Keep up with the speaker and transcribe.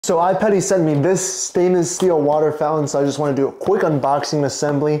So iPettie sent me this stainless steel water fountain, so I just want to do a quick unboxing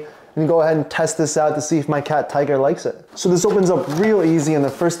assembly and go ahead and test this out to see if my cat Tiger likes it. So this opens up real easy, and the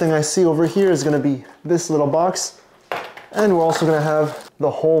first thing I see over here is going to be this little box, and we're also going to have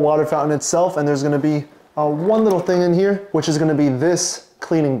the whole water fountain itself, and there's going to be one little thing in here, which is going to be this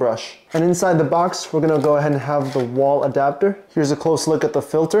cleaning brush. And inside the box, we're gonna go ahead and have the wall adapter. Here's a close look at the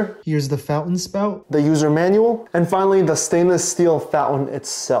filter. Here's the fountain spout, the user manual, and finally the stainless steel fountain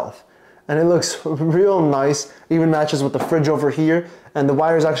itself. And it looks real nice, even matches with the fridge over here. And the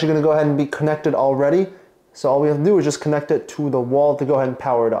wire is actually gonna go ahead and be connected already. So all we have to do is just connect it to the wall to go ahead and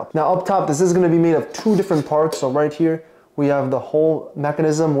power it up. Now up top, this is gonna be made of two different parts. So right here, we have the whole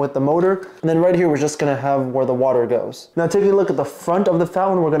mechanism with the motor, and then right here we're just gonna have where the water goes. Now taking a look at the front of the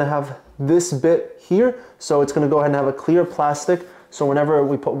fountain, we're gonna have this bit here, so it's gonna go ahead and have a clear plastic, so whenever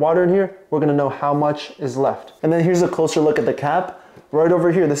we put water in here, we're gonna know how much is left. And then here's a closer look at the cap. Right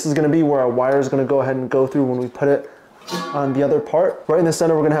over here, this is gonna be where our wire is gonna go ahead and go through when we put it on the other part. Right in the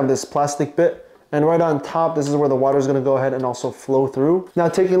center, we're gonna have this plastic bit, and right on top, this is where the water is going to go ahead and also flow through. Now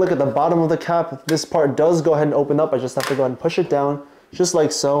taking a look at the bottom of the cap, this part does go ahead and open up. I just have to go ahead and push it down, just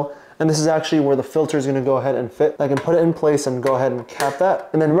like so. And this is actually where the filter is going to go ahead and fit. I can put it in place and go ahead and cap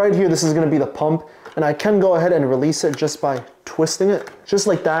that. And then right here, this is going to be the pump. And I can go ahead and release it just by twisting it, just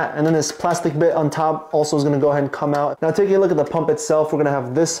like that. And then this plastic bit on top also is going to go ahead and come out. Now taking a look at the pump itself, we're going to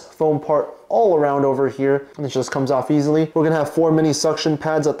have this foam part all around over here, and it just comes off easily. We're going to have 4 mini suction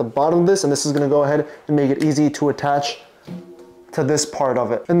pads at the bottom of this, and this is going to go ahead and make it easy to attach to this part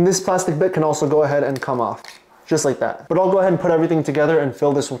of it. And this plastic bit can also go ahead and come off, just like that. But I'll go ahead and put everything together and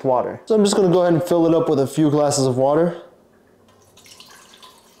fill this with water. So I'm just going to go ahead and fill it up with a few glasses of water.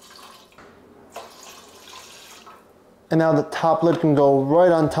 And now the top lid can go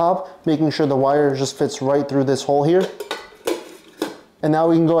right on top, making sure the wire just fits right through this hole here. And now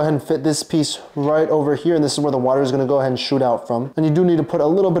we can go ahead and fit this piece right over here, and this is where the water is going to go ahead and shoot out from. And you do need to put a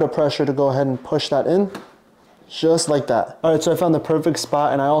little bit of pressure to go ahead and push that in, just like that. All right, so I found the perfect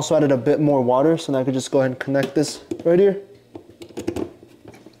spot, and I also added a bit more water, so now I could just go ahead and connect this right here.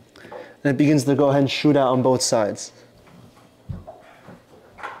 And it begins to go ahead and shoot out on both sides.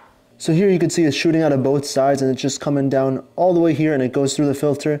 So here you can see it's shooting out of both sides, and it's just coming down all the way here, and it goes through the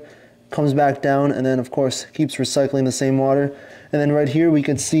filter, comes back down, and then of course keeps recycling the same water. And then right here we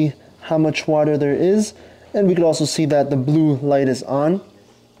can see how much water there is, and we could also see that the blue light is on.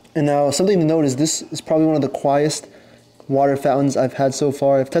 And now something to note is this is probably one of the quietest water fountains I've had so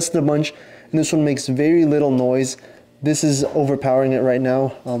far. I've tested a bunch, and this one makes very little noise. This is overpowering it right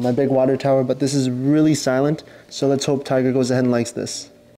now, my big water tower, but this is really silent. So let's hope Tiger goes ahead and likes this.